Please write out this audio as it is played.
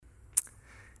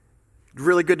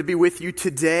Really good to be with you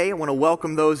today. I want to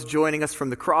welcome those joining us from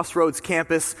the Crossroads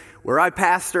campus where I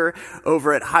pastor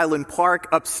over at Highland Park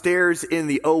upstairs in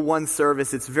the O1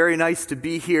 service. It's very nice to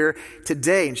be here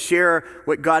today and share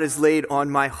what God has laid on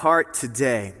my heart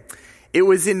today. It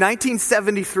was in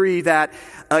 1973 that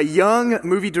a young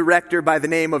movie director by the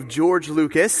name of George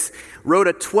Lucas wrote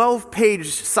a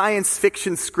 12-page science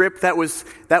fiction script that was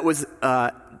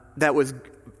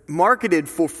marketed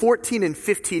for 14 and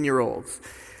 15-year-olds.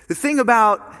 The thing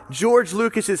about George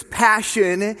Lucas's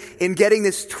passion in getting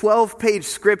this 12-page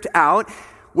script out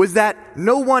was that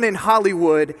no one in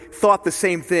Hollywood thought the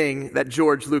same thing that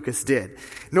George Lucas did.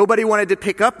 Nobody wanted to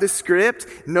pick up this script.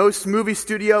 No movie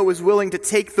studio was willing to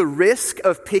take the risk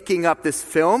of picking up this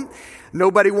film.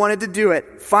 Nobody wanted to do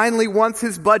it. Finally, once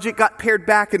his budget got pared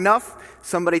back enough,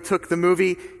 somebody took the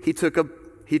movie. He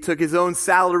took his own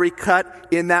salary cut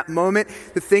in that moment.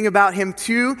 The thing about him,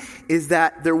 too, is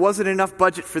that there wasn't enough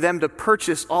budget for them to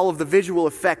purchase all of the visual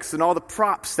effects and all the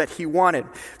props that he wanted.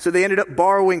 So they ended up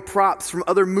borrowing props from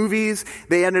other movies.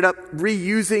 They ended up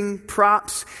reusing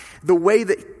props. The way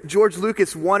that George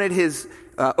Lucas wanted his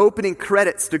opening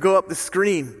credits to go up the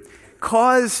screen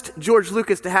caused George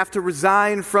Lucas to have to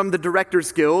resign from the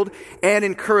Directors Guild and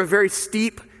incur a very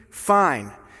steep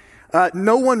fine.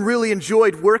 No one really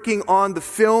enjoyed working on the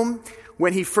film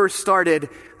when he first started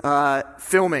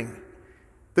filming.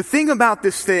 The thing about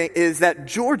this thing is that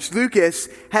George Lucas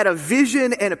had a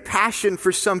vision and a passion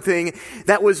for something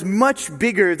that was much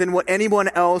bigger than what anyone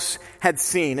else had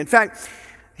seen. In fact,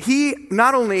 he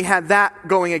not only had that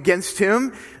going against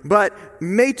him, but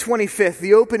May 25th,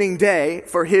 the opening day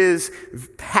for his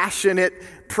passionate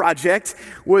project,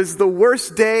 was the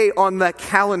worst day on the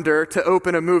calendar to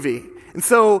open a movie. And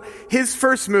so his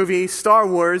first movie, Star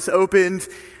Wars, opened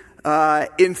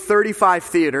in 35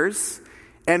 theaters,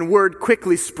 and word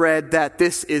quickly spread that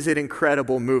this is an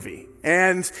incredible movie.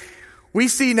 And we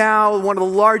see now one of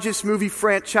the largest movie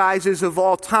franchises of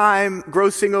all time,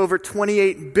 grossing over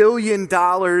 $28 billion.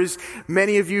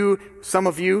 Many of you, some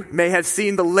of you, may have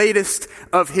seen the latest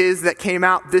of his that came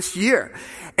out this year.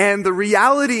 And the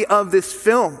reality of this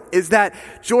film is that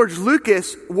George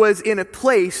Lucas was in a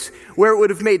place where it would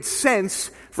have made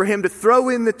sense for him to throw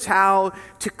in the towel,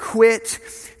 to quit,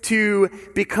 to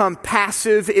become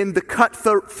passive in the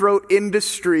cutthroat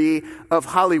industry of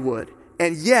Hollywood.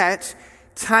 And yet,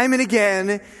 time and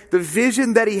again, the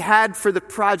vision that he had for the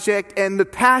project and the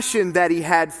passion that he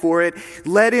had for it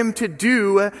led him to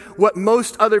do what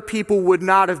most other people would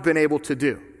not have been able to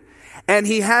do. And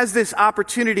he has this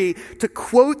opportunity to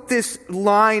quote this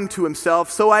line to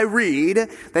himself. So I read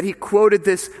that he quoted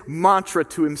this mantra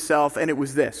to himself, and it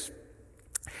was this: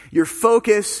 your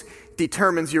focus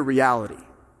determines your reality.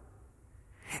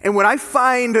 And what I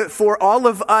find for all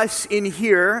of us in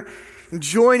here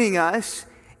joining us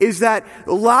is that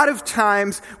a lot of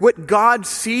times what God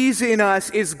sees in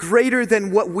us is greater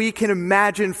than what we can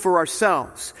imagine for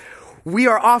ourselves. We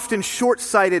are often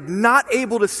short-sighted, not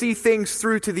able to see things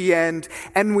through to the end,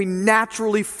 and we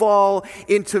naturally fall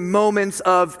into moments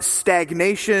of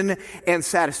stagnation and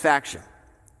satisfaction.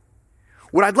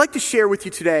 What I'd like to share with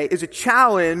you today is a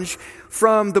challenge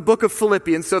from the book of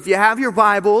Philippians. So if you have your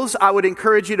Bibles, I would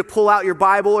encourage you to pull out your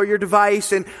Bible or your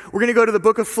device, and we're going to go to the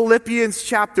book of Philippians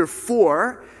chapter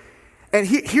 4. And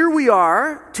here we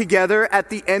are together at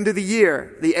the end of the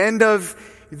year, the end of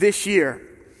this year.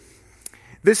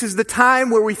 This is the time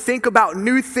where we think about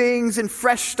new things and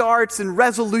fresh starts and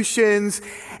resolutions,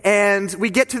 and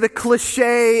we get to the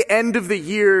cliche end of the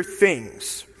year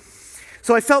things.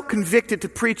 So I felt convicted to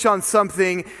preach on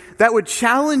something that would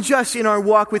challenge us in our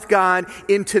walk with God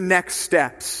into next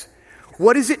steps.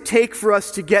 What does it take for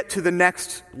us to get to the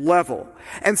next level?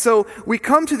 And so we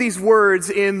come to these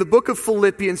words in the book of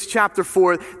Philippians chapter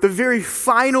 4, the very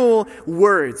final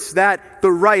words that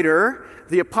the writer,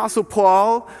 the Apostle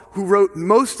Paul, who wrote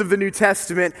most of the New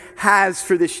Testament, has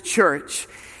for this church.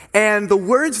 And the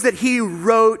words that he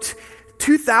wrote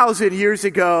 2,000 years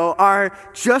ago are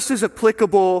just as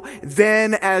applicable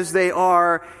then as they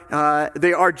are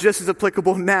just as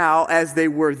applicable now as they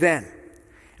were then.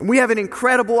 And we have an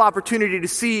incredible opportunity to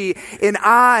see an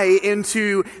eye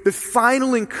into the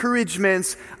final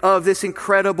encouragements of this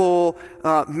incredible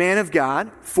man of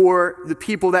God for the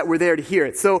people that were there to hear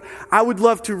it. So I would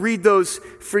love to read those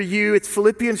for you. It's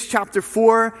Philippians chapter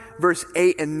 4, verse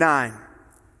 8 and 9.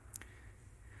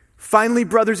 Finally,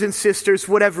 brothers and sisters,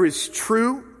 whatever is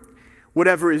true,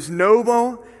 whatever is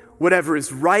noble, whatever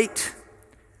is right,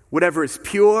 whatever is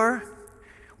pure,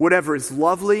 whatever is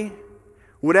lovely,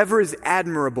 whatever is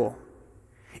admirable,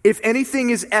 if anything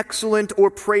is excellent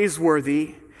or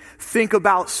praiseworthy, think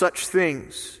about such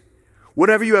things.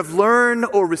 Whatever you have learned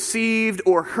or received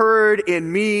or heard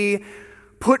in me,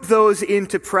 put those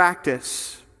into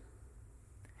practice.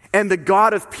 And the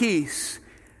God of peace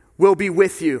will be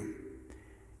with you."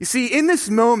 You see, in this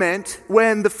moment,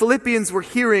 when the Philippians were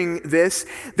hearing this,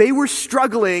 they were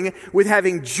struggling with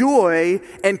having joy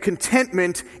and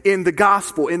contentment in the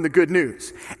gospel, in the good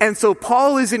news. And so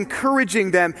Paul is encouraging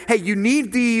them, hey, you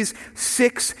need these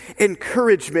 6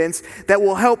 encouragements that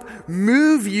will help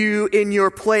move you in your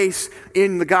place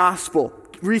in the gospel.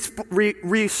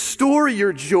 Restore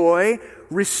your joy,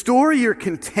 restore your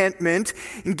contentment,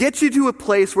 and get you to a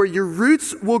place where your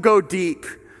roots will go deep,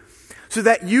 so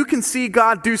that you can see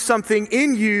God do something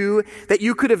in you that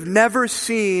you could have never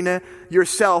seen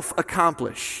yourself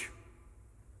accomplish.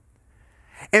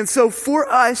 And so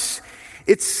for us,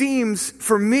 it seems,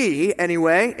 for me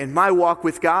anyway, in my walk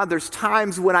with God, there's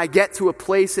times when I get to a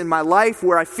place in my life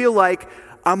where I feel like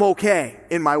I'm okay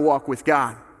in my walk with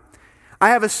God.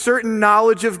 I have a certain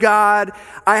knowledge of God.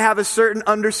 I have a certain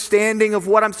understanding of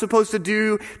what I'm supposed to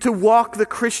do to walk the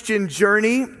Christian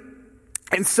journey.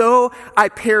 And so I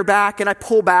pare back and I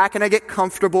pull back and I get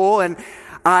comfortable and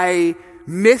I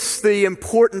miss the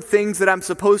important things that I'm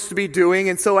supposed to be doing.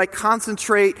 And so I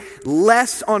concentrate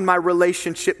less on my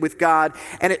relationship with God.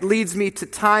 And it leads me to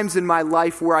times in my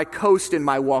life where I coast in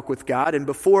my walk with God. And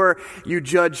before you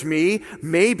judge me,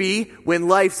 maybe when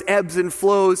life's ebbs and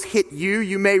flows hit you,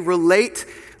 you may relate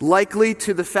likely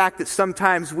to the fact that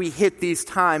sometimes we hit these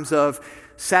times of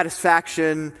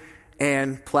satisfaction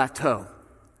and plateau.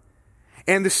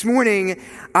 And this morning,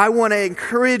 I want to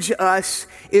encourage us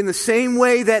in the same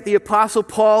way that the Apostle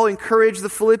Paul encouraged the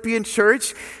Philippian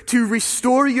church to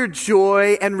restore your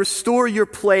joy and restore your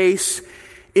place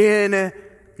in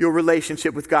your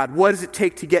relationship with God. What does it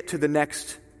take to get to the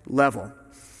next level?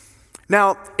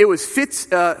 Now, it was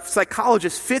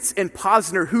psychologists Fitz and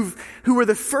Posner who were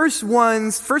the first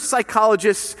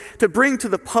psychologists to bring to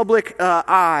the public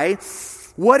eye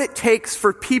what it takes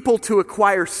for people to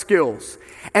acquire skills.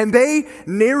 And they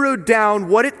narrowed down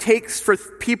what it takes for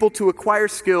people to acquire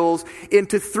skills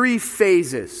into 3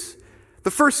 phases. The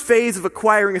first phase of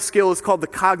acquiring a skill is called the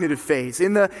cognitive phase.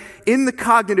 In the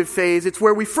cognitive phase, it's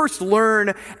where we first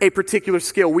learn a particular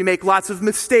skill. We make lots of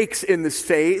mistakes in this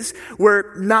phase.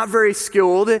 We're not very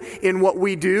skilled in what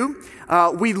we do.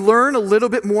 We learn a little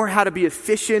bit more how to be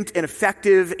efficient and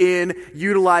effective in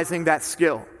utilizing that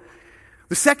skill.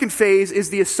 The second phase is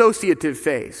the associative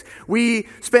phase. We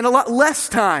spend a lot less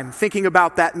time thinking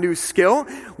about that new skill.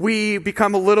 We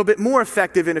become a little bit more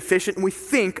effective and efficient, and we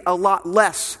think a lot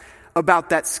less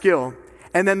about that skill.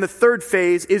 And then the third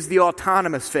phase is the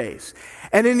autonomous phase.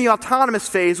 And in the autonomous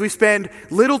phase, we spend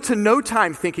little to no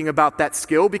time thinking about that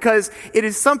skill because it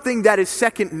is something that is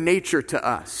second nature to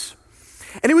us.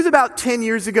 And it was about 10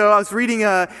 years ago, I was reading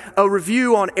a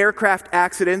review on aircraft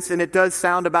accidents, and it does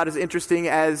sound about as interesting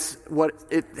as what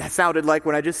it sounded like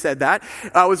when I just said that.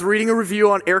 I was reading a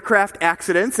review on aircraft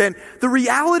accidents, and the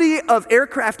reality of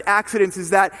aircraft accidents is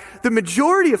that the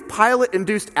majority of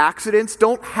pilot-induced accidents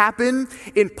don't happen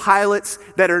in pilots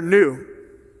that are new,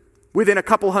 within a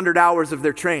couple hundred hours of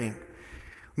their training.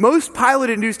 Most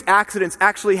pilot-induced accidents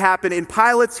actually happen in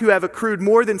pilots who have accrued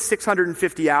more than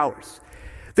 650 hours.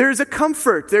 There's a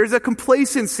comfort, there's a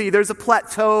complacency, there's a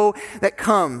plateau that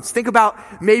comes. Think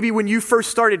about maybe when you first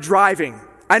started driving.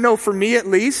 I know for me at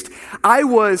least, I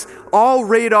was all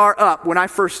radar up when I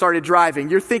first started driving.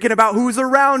 You're thinking about who's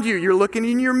around you. You're looking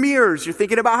in your mirrors. You're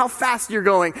thinking about how fast you're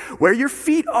going, where your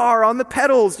feet are on the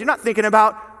pedals. You're not thinking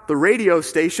about the radio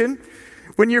station.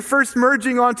 When you're first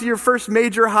merging onto your first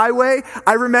major highway,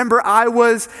 I remember I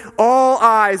was all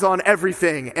eyes on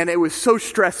everything, and it was so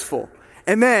stressful.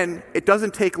 And then it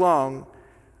doesn't take long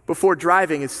before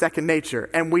driving is second nature,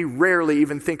 and we rarely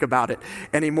even think about it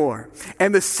anymore.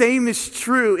 And the same is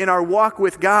true in our walk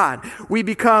with God. We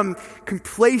become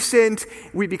complacent,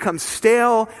 we become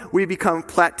stale, we become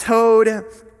plateaued,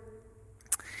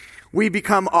 we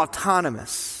become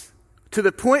autonomous, to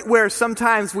the point where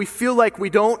sometimes we feel like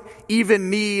we don't even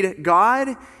need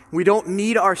God, we don't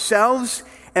need ourselves,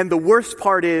 and the worst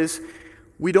part is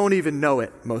we don't even know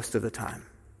it most of the time.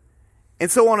 And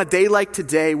so on a day like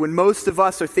today, when most of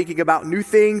us are thinking about new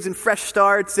things and fresh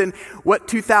starts and what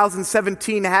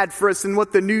 2017 had for us and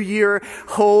what the new year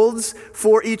holds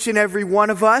for each and every one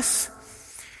of us,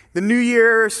 the New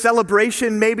Year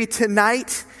celebration maybe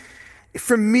tonight,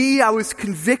 for me, I was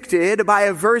convicted by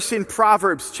a verse in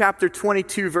Proverbs chapter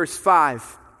 22, verse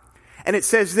 5. And it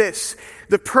says this: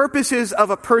 "The purposes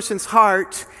of a person's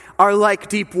heart are like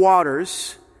deep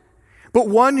waters, but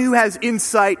one who has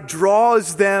insight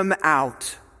draws them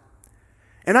out."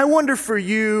 And I wonder for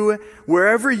you,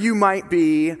 wherever you might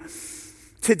be,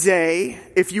 Today,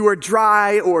 if you are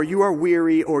dry or you are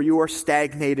weary or you are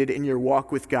stagnated in your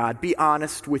walk with God, be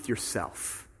honest with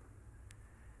yourself.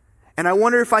 And I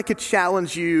wonder if I could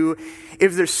challenge you,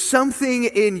 if there's something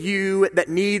in you that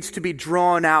needs to be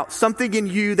drawn out, something in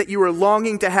you that you are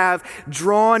longing to have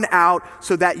drawn out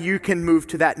so that you can move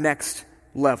to that next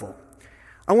level.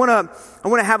 I want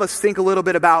to have us think a little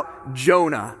bit about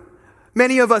Jonah.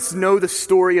 Many of us know the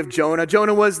story of Jonah.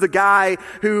 Jonah was the guy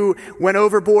who went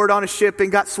overboard on a ship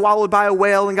and got swallowed by a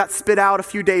whale and got spit out a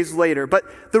few days later. But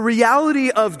the reality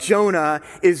of Jonah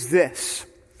is this,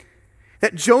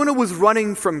 that Jonah was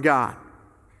running from God.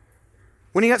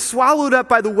 When he got swallowed up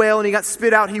by the whale and he got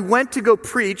spit out, he went to go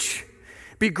preach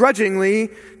begrudgingly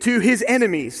to his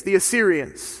enemies, the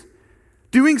Assyrians.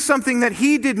 Doing something that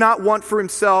he did not want for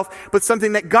himself, but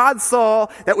something that God saw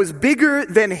that was bigger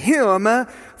than him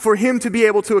for him to be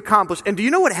able to accomplish. And do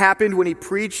you know what happened when he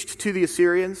preached to the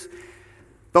Assyrians?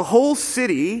 The whole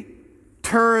city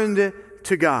turned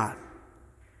to God.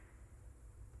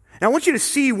 Now I want you to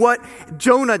see what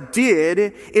Jonah did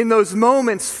in those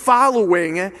moments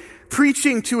following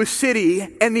preaching to a city,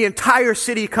 and the entire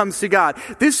city comes to God.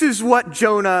 This is what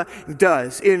Jonah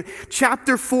does. In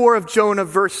chapter 4 of Jonah,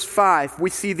 verse 5, we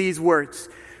see these words.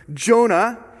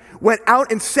 Jonah went out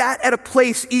and sat at a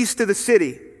place east of the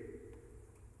city.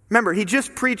 Remember, he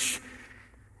just preached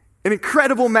an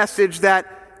incredible message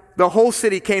that the whole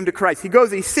city came to Christ. He goes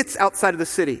and he sits outside of the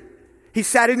city. He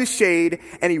sat in the shade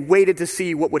and he waited to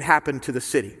see what would happen to the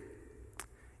city.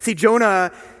 See,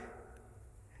 Jonah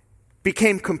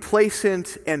became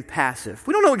complacent and passive.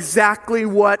 We don't know exactly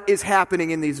what is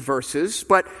happening in these verses,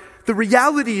 but the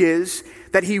reality is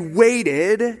that he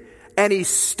waited and he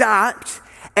stopped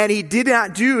and he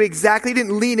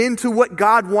didn't lean into what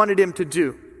God wanted him to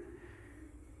do.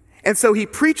 And so he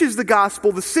preaches the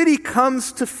gospel, the city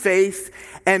comes to faith,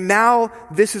 and now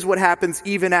this is what happens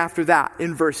even after that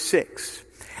in verse 6.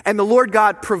 And the Lord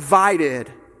God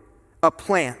provided a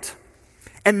plant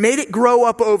and made it grow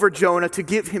up over Jonah to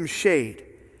give him shade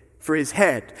for his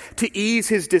head, to ease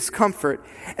his discomfort.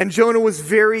 And Jonah was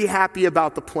very happy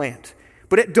about the plant.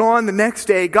 But at dawn the next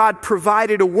day, God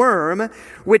provided a worm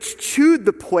which chewed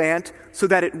the plant so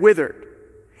that it withered.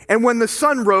 And when the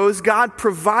sun rose, God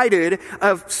provided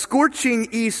a scorching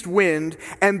east wind,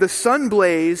 and the sun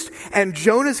blazed on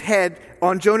Jonah's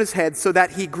head so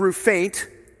that he grew faint,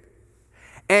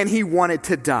 and he wanted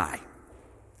to die.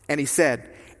 And he said,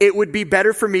 "It would be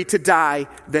better for me to die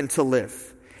than to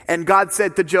live." And God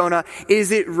said to Jonah,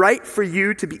 "Is it right for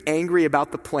you to be angry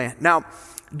about the plant?" Now,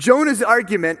 Jonah's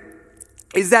argument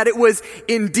is that it was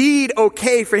indeed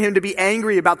okay for him to be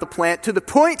angry about the plant to the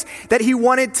point that he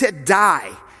wanted to die.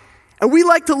 And we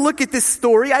like to look at this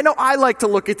story. I know I like to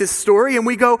look at this story and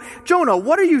we go, Jonah,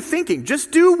 what are you thinking? Just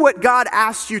do what God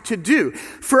asked you to do.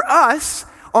 For us,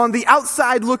 on the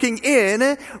outside looking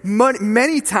in,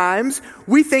 many times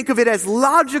we think of it as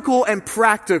logical and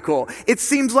practical. It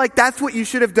seems like that's what you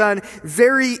should have done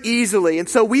very easily. And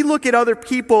so we look at other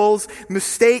people's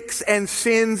mistakes and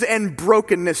sins and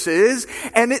brokennesses,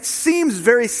 and it seems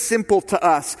very simple to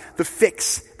us, the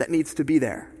fix that needs to be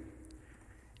there.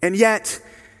 And yet,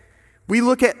 we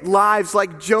look at lives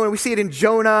like Jonah. We see it in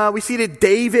Jonah. We see it in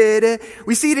David.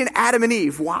 We see it in Adam and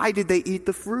Eve. Why did they eat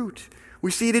the fruit?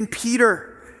 We see it in Peter.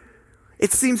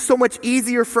 It seems so much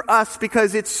easier for us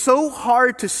because it's so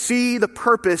hard to see the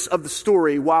purpose of the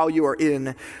story while you are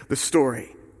in the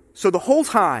story. So the whole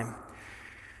time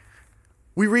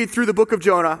we read through the book of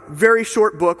Jonah, very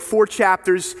short book, 4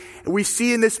 chapters. We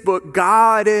see in this book,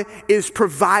 God is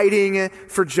providing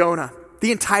for Jonah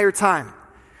the entire time.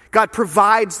 God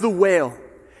provides the whale.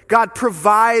 God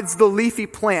provides the leafy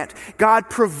plant. God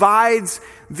provides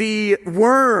the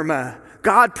worm.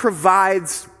 God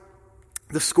provides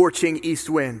the scorching east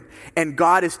wind. And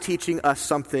God is teaching us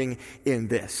something in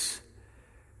this.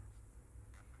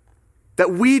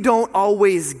 That we don't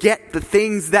always get the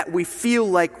things that we feel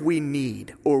like we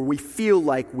need or we feel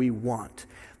like we want.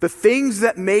 The things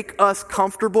that make us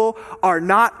comfortable are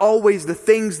not always the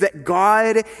things that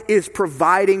God is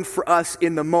providing for us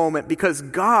in the moment, because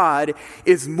God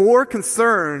is more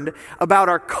concerned about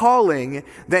our calling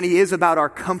than he is about our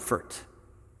comfort.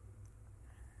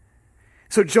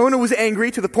 So Jonah was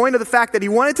angry to the point of the fact that he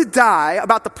wanted to die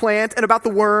about the plant and about the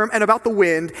worm and about the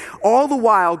wind. All the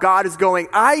while, God is going,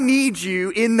 I need you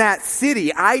in that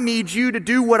city. I need you to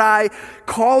do what I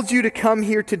called you to come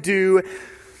here to do.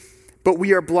 But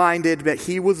we are blinded, but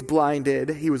he was blinded.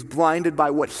 He was blinded by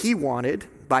what he wanted,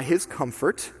 by his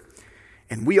comfort.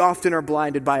 And we often are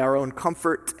blinded by our own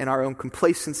comfort and our own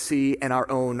complacency and our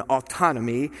own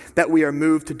autonomy, that we are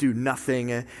moved to do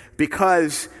nothing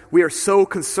because we are so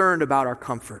concerned about our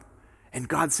comfort And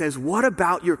God says, what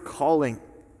about your calling?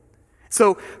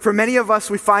 So for many of us,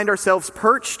 we find ourselves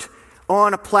perched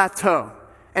on a plateau.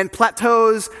 And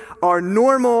plateaus are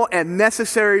normal and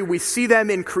necessary. We see them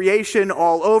in creation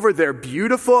all over. They're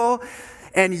beautiful.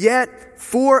 And yet,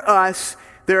 for us,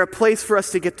 they're a place for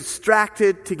us to get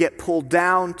distracted, to get pulled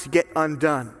down, to get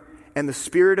undone. And the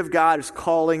Spirit of God is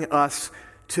calling us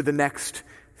to the next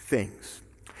things.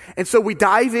 And so we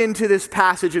dive into this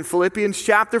passage in Philippians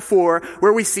chapter 4,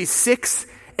 where we see 6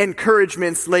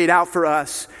 encouragements laid out for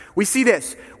us. We see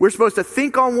this. We're supposed to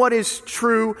think on what is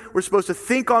true. We're supposed to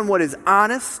think on what is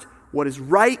honest, what is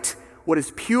right, what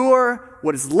is pure,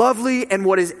 what is lovely, and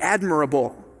what is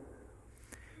admirable.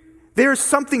 There's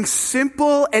something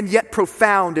simple and yet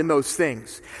profound in those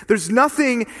things. There's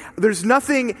nothing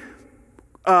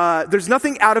out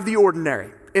of the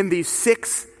ordinary in these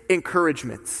 6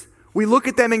 encouragements. We look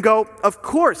at them and go, of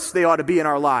course they ought to be in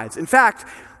our lives. In fact,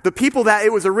 the people that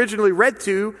it was originally read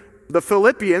to, the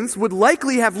Philippians, would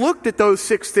likely have looked at those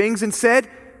 6 things and said,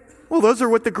 well, those are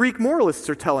what the Greek moralists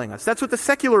are telling us. That's what the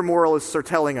secular moralists are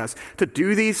telling us, to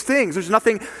do these things. There's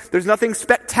nothing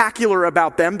spectacular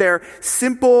about them. They're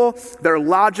simple, they're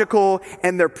logical,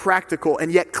 and they're practical. And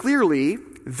yet clearly,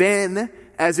 then,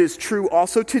 as is true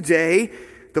also today,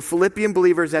 the Philippian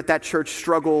believers at that church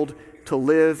struggled to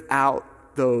live out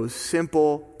those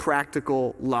simple,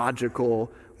 practical,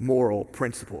 logical, moral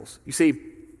principles. You see,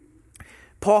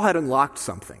 Paul had unlocked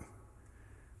something.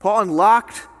 Paul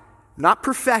unlocked, not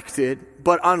perfected,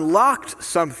 but unlocked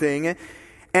something.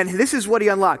 And this is what he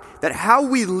unlocked, that how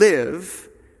we live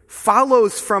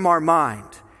follows from our mind.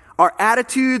 Our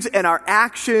attitudes and our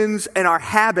actions and our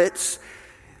habits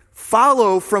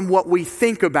follow from what we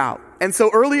think about. And so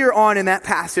earlier on in that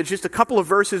passage, just a couple of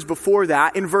verses before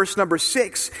that, in verse number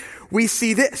 6, we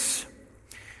see this.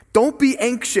 Don't be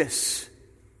anxious.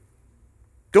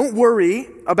 Don't worry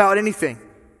about anything.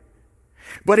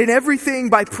 But in everything,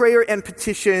 by prayer and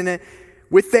petition,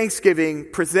 with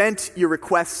thanksgiving, present your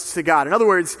requests to God. In other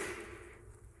words,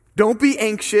 don't be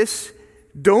anxious.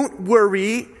 Don't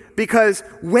worry. Because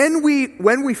when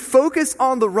we focus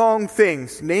on the wrong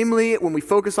things, namely when we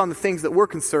focus on the things that we're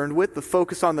concerned with, the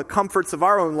focus on the comforts of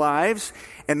our own lives,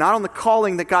 and not on the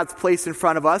calling that God's placed in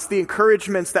front of us, the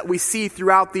encouragements that we see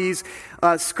throughout these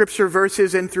scripture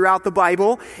verses and throughout the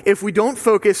Bible, if we don't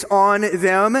focus on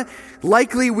them,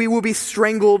 likely we will be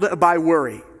strangled by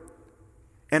worry.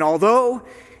 And although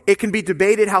it can be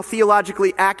debated how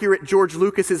theologically accurate George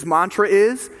Lucas's mantra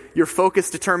is, your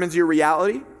focus determines your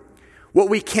reality, what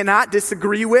we cannot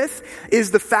disagree with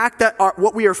is the fact that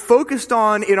what we are focused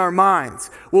on in our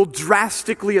minds will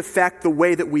drastically affect the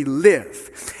way that we live.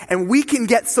 And we can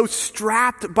get so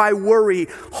strapped by worry,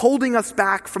 holding us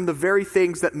back from the very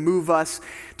things that move us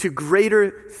to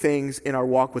greater things in our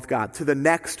walk with God, to the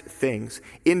next things,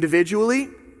 individually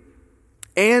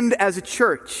and as a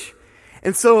church.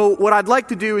 And so what I'd like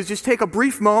to do is just take a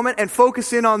brief moment and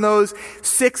focus in on those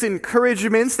 6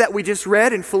 encouragements that we just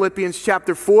read in Philippians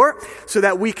chapter 4 so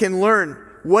that we can learn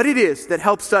what it is that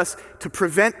helps us to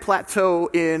prevent plateau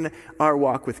in our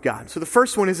walk with God. So the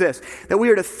first one is this, that we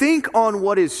are to think on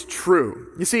what is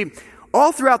true. You see,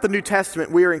 all throughout the New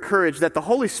Testament, we are encouraged that the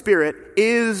Holy Spirit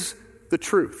is the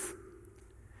truth.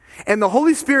 And the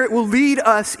Holy Spirit will lead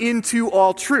us into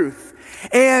all truth.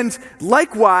 And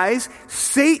likewise,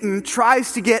 Satan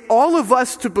tries to get all of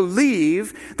us to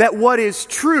believe that what is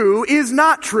true is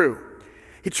not true.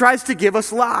 He tries to give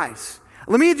us lies.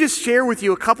 Let me just share with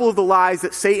you a couple of the lies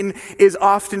that Satan is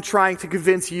often trying to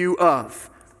convince you of,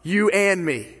 you and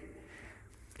me.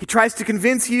 He tries to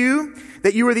convince you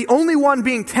that you are the only one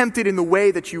being tempted in the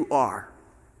way that you are.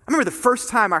 I remember the first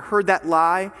time I heard that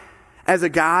lie as a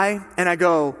guy, and I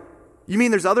go, you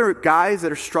mean there's other guys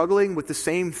that are struggling with the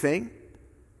same thing?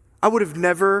 I would have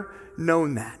never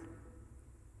known that.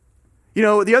 You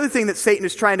know, the other thing that Satan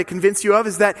is trying to convince you of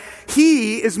is that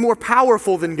he is more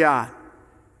powerful than God.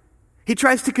 He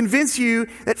tries to convince you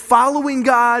that following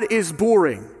God is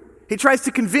boring. He tries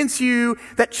to convince you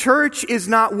that church is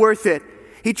not worth it.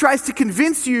 He tries to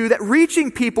convince you that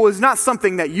reaching people is not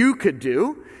something that you could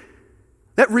do.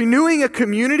 That renewing a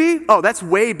community, that's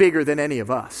way bigger than any of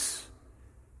us.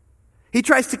 He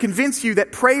tries to convince you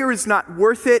that prayer is not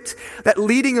worth it, that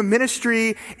leading a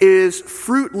ministry is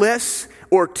fruitless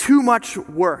or too much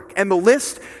work. And the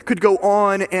list could go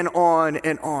on and on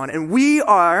and on. And we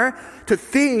are to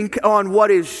think on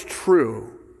what is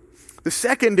true. The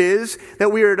second is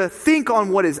that we are to think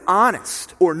on what is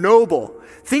honest or noble.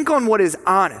 Think on what is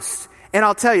honest. And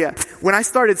I'll tell you, when I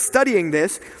started studying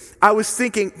this, I was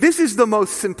thinking, this is the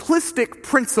most simplistic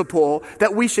principle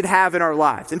that we should have in our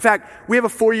lives. In fact, we have a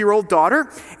 4-year-old daughter,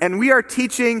 and we are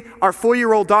teaching our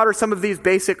 4-year-old daughter some of these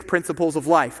basic principles of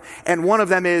life. And one of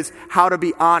them is how to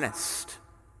be honest.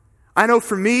 I know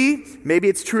for me, maybe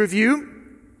it's true of you,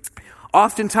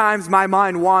 oftentimes my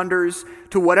mind wanders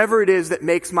to whatever it is that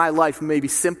makes my life maybe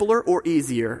simpler or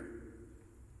easier.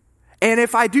 And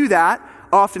if I do that,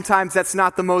 oftentimes that's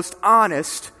not the most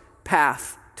honest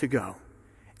path to go.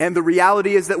 And the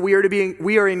reality is that we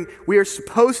are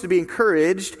supposed to be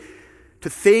encouraged to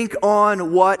think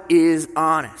on what is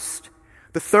honest.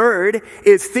 The third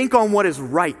is think on what is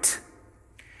right.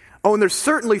 Oh, and there's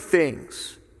certainly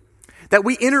things that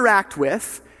we interact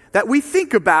with, that we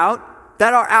think about,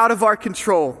 that are out of our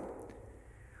control.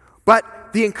 But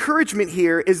the encouragement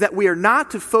here is that we are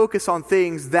not to focus on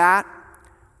things that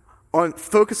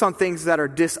are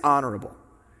dishonorable,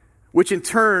 which in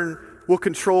turn will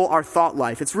control our thought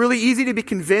life. It's really easy to be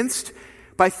convinced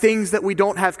by things that we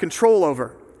don't have control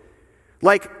over.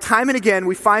 Like time and again,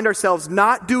 we find ourselves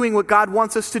not doing what God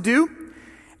wants us to do,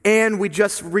 and we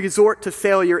just resort to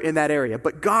failure in that area.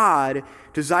 But God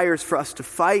desires for us to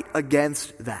fight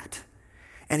against that.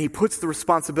 And He puts the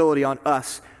responsibility on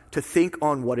us to think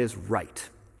on what is right.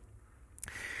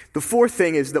 The fourth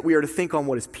thing is that we are to think on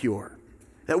what is pure.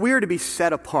 That we are to be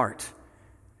set apart.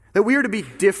 That we are to be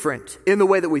different in the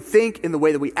way that we think, in the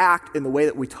way that we act, in the way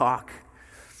that we talk.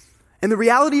 And the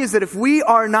reality is that if we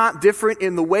are not different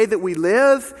in the way that we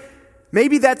live,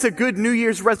 maybe that's a good New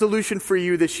Year's resolution for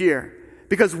you this year.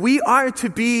 Because we are to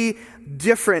be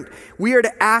different. We are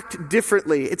to act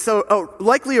differently. It's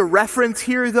likely a reference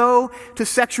here, though, to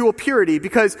sexual purity.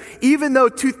 Because even though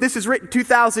this is written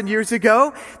 2,000 years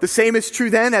ago, the same is true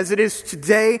then as it is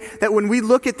today, that when we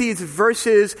look at these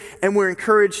verses and we're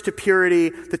encouraged to purity,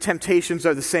 the temptations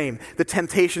are the same. The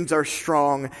temptations are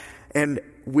strong, and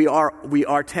we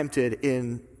are tempted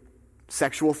in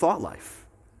sexual thought life.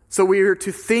 So we are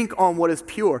to think on what is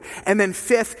pure. And then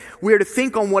fifth, we are to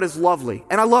think on what is lovely.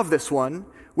 And I love this one.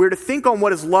 We're to think on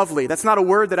what is lovely. That's not a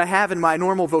word that I have in my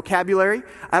normal vocabulary.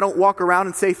 I don't walk around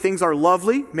and say things are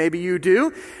lovely. Maybe you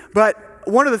do. But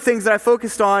one of the things that I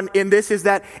focused on in this is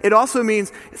that it also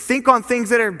means think on things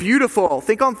that are beautiful.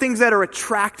 Think on things that are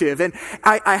attractive. And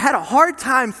I had a hard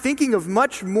time thinking of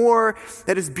much more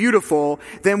that is beautiful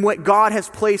than what God has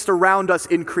placed around us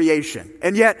in creation.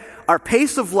 And yet, our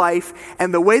pace of life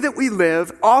and the way that we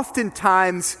live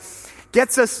oftentimes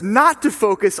gets us not to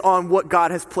focus on what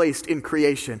God has placed in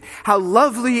creation. How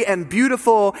lovely and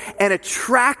beautiful and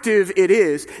attractive it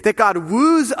is that God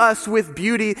woos us with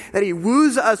beauty, that He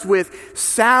woos us with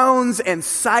sounds and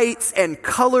sights and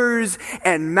colors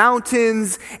and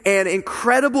mountains and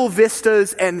incredible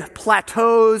vistas and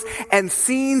plateaus and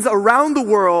scenes around the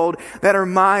world that are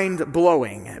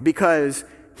mind-blowing because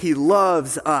He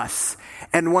loves us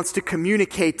and wants to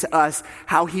communicate to us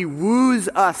how He woos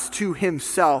us to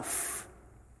Himself.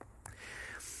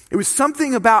 It was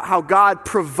something about how God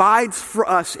provides for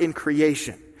us in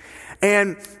creation.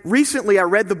 And recently I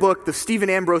read the Stephen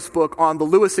Ambrose book on the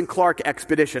Lewis and Clark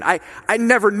expedition. I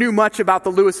never knew much about the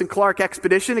Lewis and Clark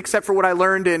expedition except for what I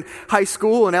learned in high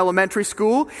school and elementary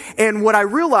school. And what I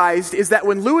realized is that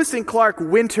when Lewis and Clark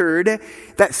wintered,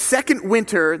 that second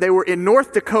winter they were in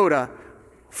North Dakota,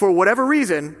 for whatever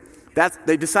reason,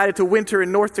 they decided to winter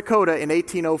in North Dakota in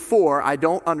 1804. I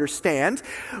don't understand.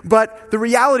 But the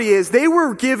reality is they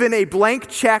were given a blank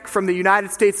check from the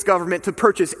United States government to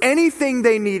purchase anything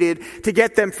they needed to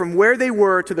get them from where they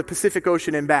were to the Pacific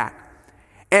Ocean and back.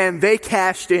 And they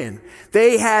cashed in.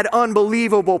 They had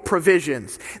unbelievable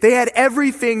provisions. They had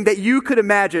everything that you could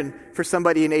imagine for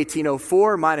somebody in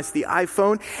 1804, minus the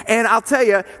iPhone. And I'll tell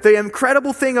you, the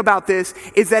incredible thing about this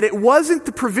is that it wasn't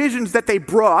the provisions that they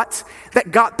brought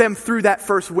that got them through that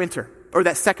first winter, or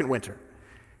that second winter.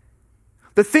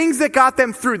 The things that got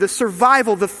them through, the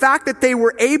survival, the fact that they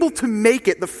were able to make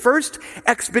it, the first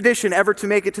expedition ever to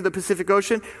make it to the Pacific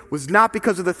Ocean, was not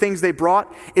because of the things they brought.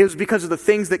 It was because of the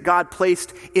things that God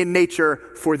placed in nature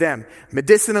for them.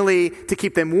 Medicinally, to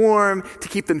keep them warm, to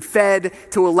keep them fed,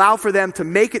 to allow for them to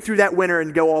make it through that winter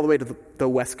and go all the way to the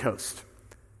West Coast.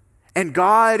 And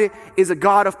God is a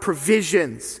God of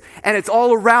provisions. And it's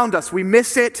all around us. We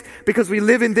miss it because we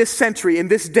live in this century, in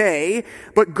this day.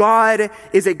 But God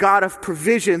is a God of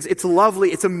provisions. It's lovely.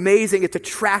 It's amazing. It's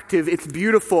attractive. It's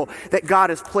beautiful that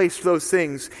God has placed those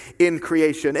things in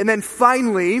creation. And then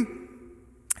finally,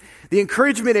 the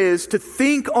encouragement is to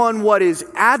think on what is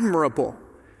admirable.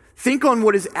 Think on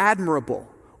what is admirable.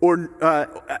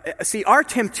 See, our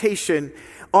temptation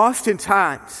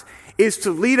oftentimes is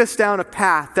to lead us down a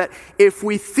path that if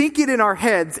we think it in our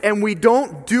heads and we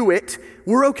don't do it,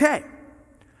 we're okay.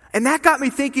 And that got me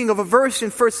thinking of a verse in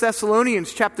 1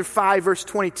 Thessalonians chapter 5, verse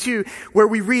 22, where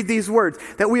we read these words,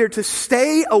 that we are to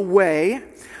stay away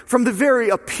from the very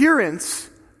appearance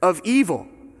of evil.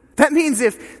 That means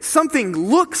if something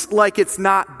looks like it's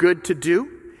not good to do,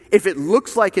 if it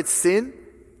looks like it's sin,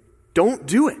 don't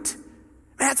do it.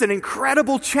 That's an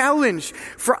incredible challenge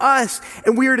for us.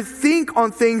 And we are to think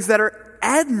on things that are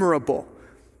admirable.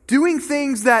 Doing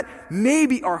things that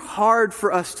maybe are hard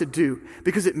for us to do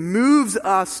because it moves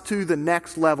us to the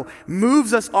next level,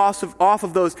 moves us off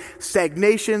of those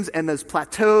stagnations and those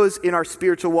plateaus in our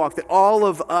spiritual walk that all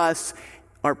of us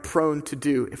are prone to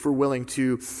do if we're willing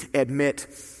to admit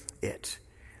it.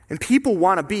 And people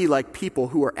want to be like people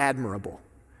who are admirable.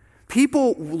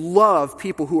 People love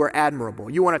people who are admirable.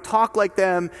 You want to talk like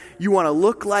them. You want to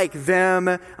look like them.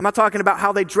 I'm not talking about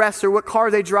how they dress or what car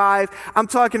they drive. I'm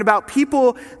talking about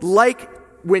people like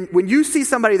when you see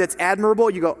somebody that's admirable,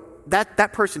 you go,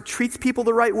 that person treats people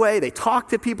the right way. They talk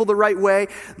to people the right way.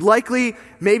 Likely,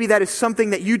 maybe that is something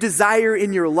that you desire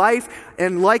in your life.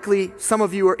 And likely, some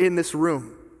of you are in this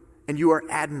room and you are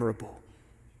admirable.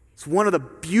 It's one of the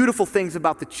beautiful things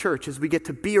about the church is we get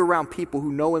to be around people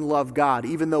who know and love God,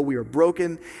 even though we are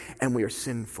broken and we are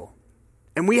sinful.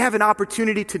 And we have an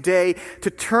opportunity today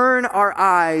to turn our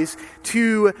eyes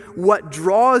to what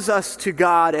draws us to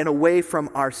God and away from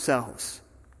ourselves.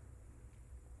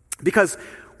 Because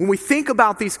when we think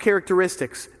about these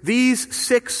characteristics, these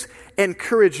 6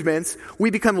 encouragements, we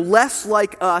become less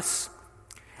like us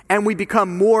and we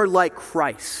become more like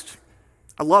Christ.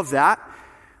 I love that.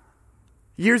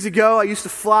 Years ago, I used to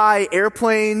fly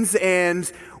airplanes, and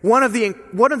one of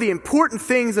the important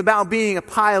things about being a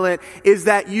pilot is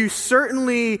that you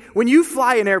certainly, when you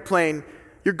fly an airplane,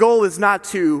 your goal is not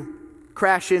to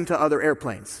crash into other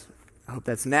airplanes. I hope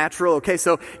that's natural. Okay,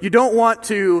 so you don't want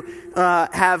to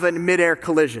have a midair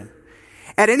collision.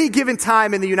 At any given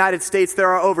time in the United States, there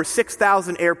are over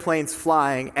 6,000 airplanes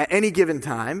flying at any given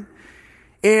time,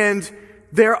 and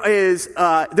there is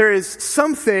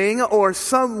something or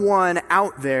someone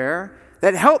out there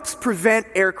that helps prevent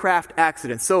aircraft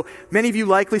accidents. So many of you,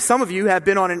 likely some of you, have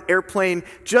been on an airplane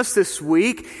just this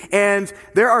week, and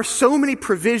there are so many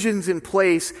provisions in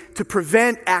place to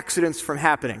prevent accidents from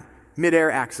happening, mid-air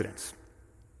accidents.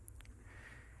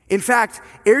 In fact,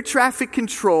 air traffic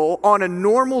control on a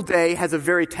normal day has a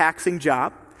very taxing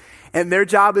job. And their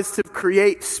job is to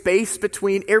create space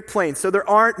between airplanes so there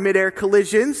aren't mid-air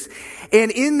collisions.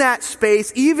 And in that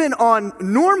space, even on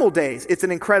normal days, it's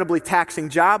an incredibly taxing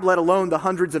job, let alone the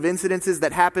hundreds of incidences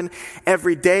that happen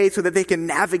every day so that they can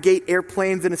navigate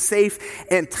airplanes in a safe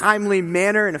and timely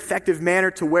manner, an effective manner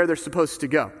to where they're supposed to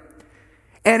go.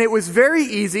 And it was very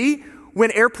easy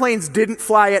when airplanes didn't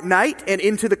fly at night and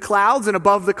into the clouds and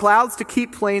above the clouds to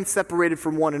keep planes separated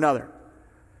from one another.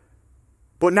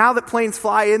 But now that planes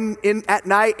fly in at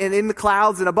night and in the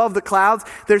clouds and above the clouds,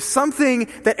 there's something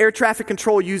that air traffic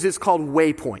control uses called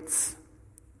waypoints.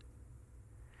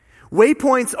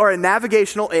 Waypoints are a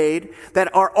navigational aid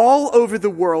that are all over the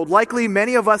world. Likely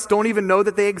many of us don't even know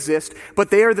that they exist,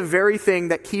 but they are the very thing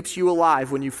that keeps you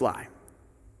alive when you fly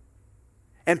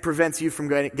and prevents you from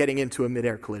getting into a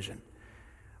mid-air collision.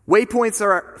 Waypoints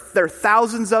there are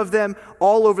thousands of them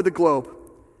all over the globe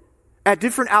at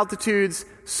different altitudes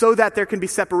so that there can be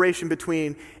separation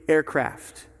between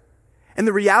aircraft. And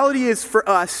the reality is for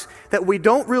us that we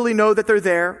don't really know that they're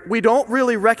there. We don't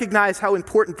really recognize how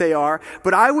important they are.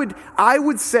 But I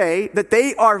would say that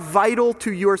they are vital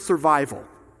to your survival.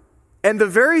 And the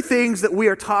very things that we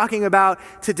are talking about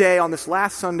today on this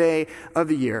last Sunday of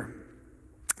the year,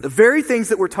 the very things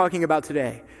that we're talking about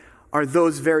today are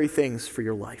those very things for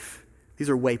your life. These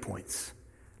are waypoints.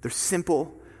 They're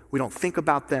simple. We don't think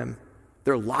about them.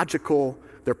 They're logical.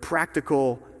 They're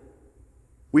practical.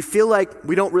 We feel like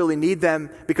we don't really need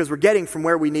them because we're getting from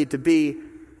where we need to be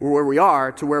or where we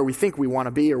are to where we think we want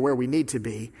to be or where we need to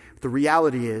be. But the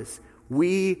reality is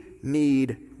we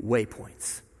need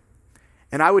waypoints.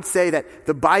 And I would say that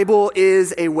the Bible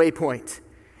is a waypoint.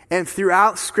 And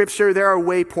throughout Scripture, there are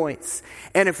waypoints.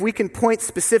 And if we can point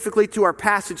specifically to our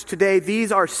passage today,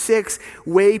 these are 6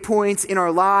 waypoints in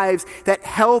our lives that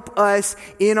help us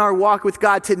in our walk with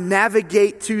God to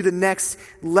navigate to the next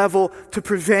level to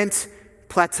prevent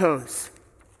plateaus.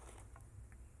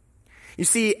 You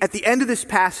see, at the end of this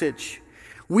passage,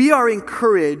 we are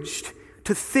encouraged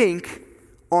to think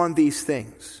on these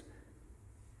things.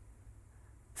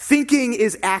 Thinking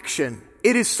is action.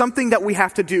 It is something that we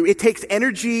have to do. It takes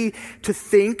energy to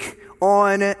think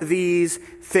on these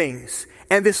things.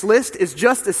 And this list is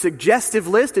just a suggestive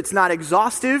list. It's not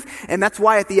exhaustive. And that's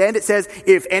why at the end it says,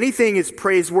 if anything is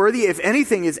praiseworthy, if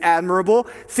anything is admirable,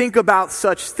 think about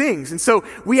such things. And so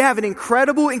we have an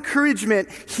incredible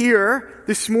encouragement here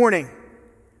this morning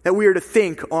that we are to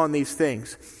think on these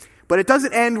things. But it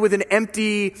doesn't end with an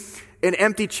empty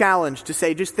challenge to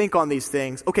say, just think on these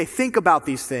things. Okay, think about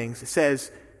these things. It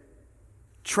says,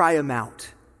 try them out.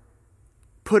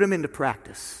 Put them into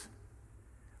practice.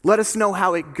 Let us know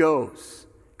how it goes.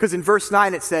 Because in verse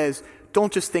 9 it says,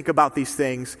 don't just think about these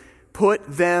things, put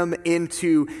them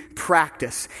into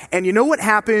practice. And you know what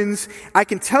happens? I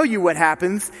can tell you what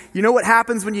happens. You know what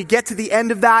happens when you get to the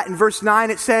end of that? In verse 9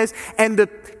 it says, and the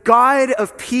God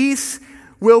of peace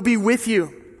will be with you.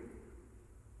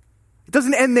 It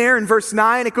doesn't end there in verse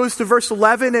 9. It goes to verse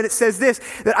 11 and it says this,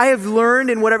 that I have learned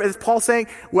in whatever, as Paul's saying,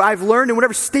 well, I've learned in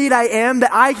whatever state I am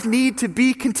that I need to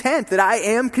be content, that I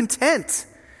am content.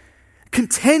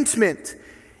 Contentment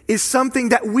is something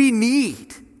that we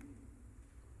need.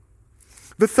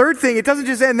 The third thing, it doesn't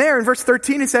just end there. In verse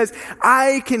 13 it says,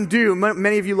 I can do,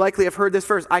 many of you likely have heard this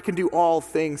verse, I can do all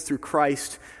things through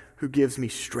Christ who gives me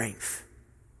strength.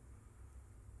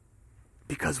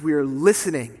 Because we are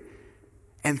listening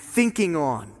and thinking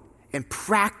on and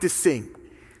practicing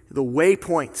the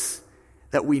waypoints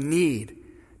that we need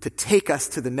to take us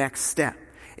to the next step.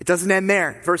 It doesn't end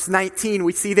there. Verse 19,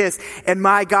 we see this, and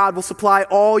my God will supply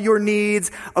all your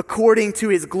needs according to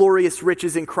his glorious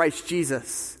riches in Christ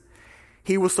Jesus.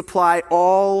 He will supply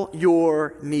all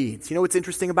your needs. You know what's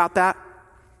interesting about that?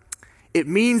 It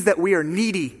means that we are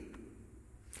needy.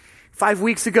 5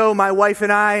 weeks ago, my wife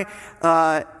and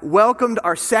I welcomed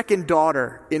our second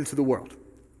daughter into the world.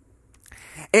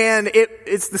 And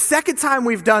it's the second time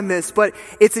we've done this, but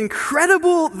it's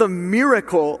incredible the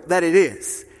miracle that it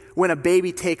is when a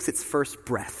baby takes its first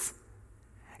breath.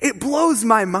 It blows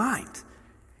my mind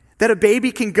that a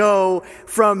baby can go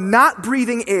from not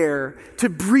breathing air to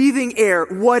breathing air,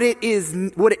 what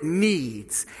it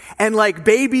needs. And like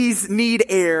babies need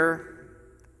air.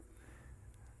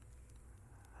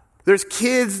 There's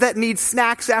kids that need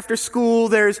snacks after school.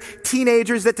 There's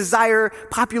teenagers that desire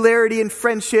popularity and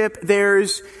friendship.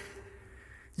 There's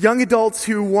young adults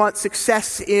who want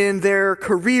success in their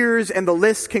careers, and the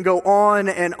list can go on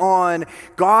and on.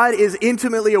 God is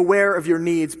intimately aware of your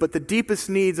needs, but the deepest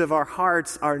needs of our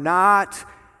hearts are not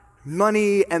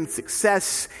money and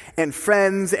success and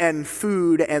friends and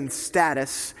food and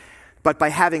status, but by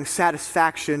having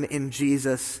satisfaction in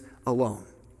Jesus alone.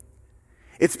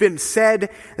 It's been said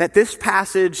that this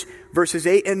passage, verses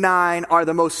 8 and 9, are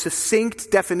the most succinct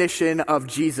definition of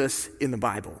Jesus in the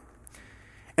Bible.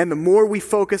 And the more we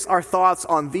focus our thoughts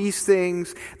on these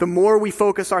things, the more we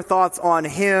focus our thoughts on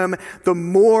him, the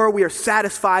more we are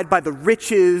satisfied by the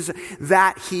riches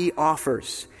that he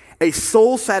offers. A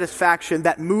soul satisfaction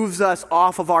that moves us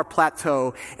off of our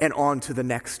plateau and on to the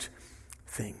next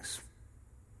things.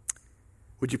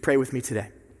 Would you pray with me today?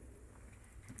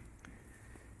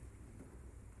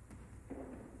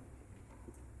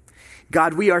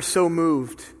 God, we are so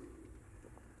moved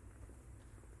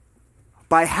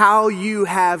by how you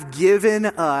have given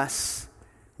us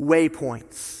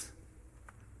waypoints.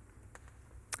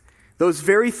 Those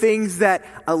very things that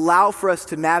allow for us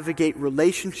to navigate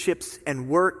relationships and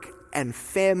work and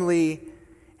family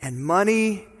and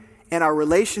money and our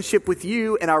relationship with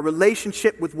you and our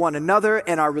relationship with one another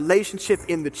and our relationship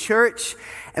in the church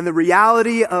and the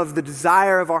reality of the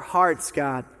desire of our hearts,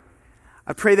 God.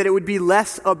 I pray that it would be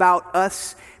less about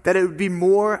us, that it would be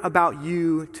more about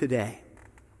you today.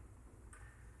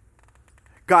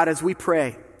 God, as we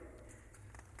pray,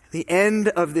 the end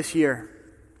of this year,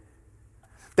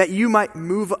 that you might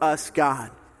move us,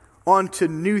 God, onto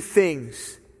new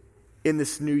things in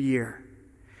this new year.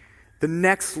 The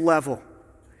next level,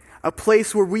 a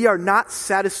place where we are not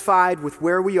satisfied with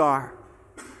where we are,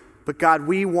 but God,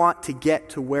 we want to get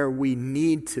to where we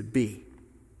need to be.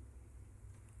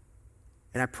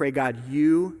 And I pray, God,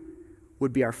 you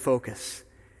would be our focus,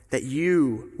 that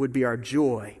you would be our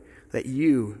joy, that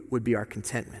you would be our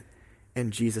contentment.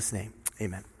 In Jesus' name,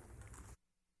 amen.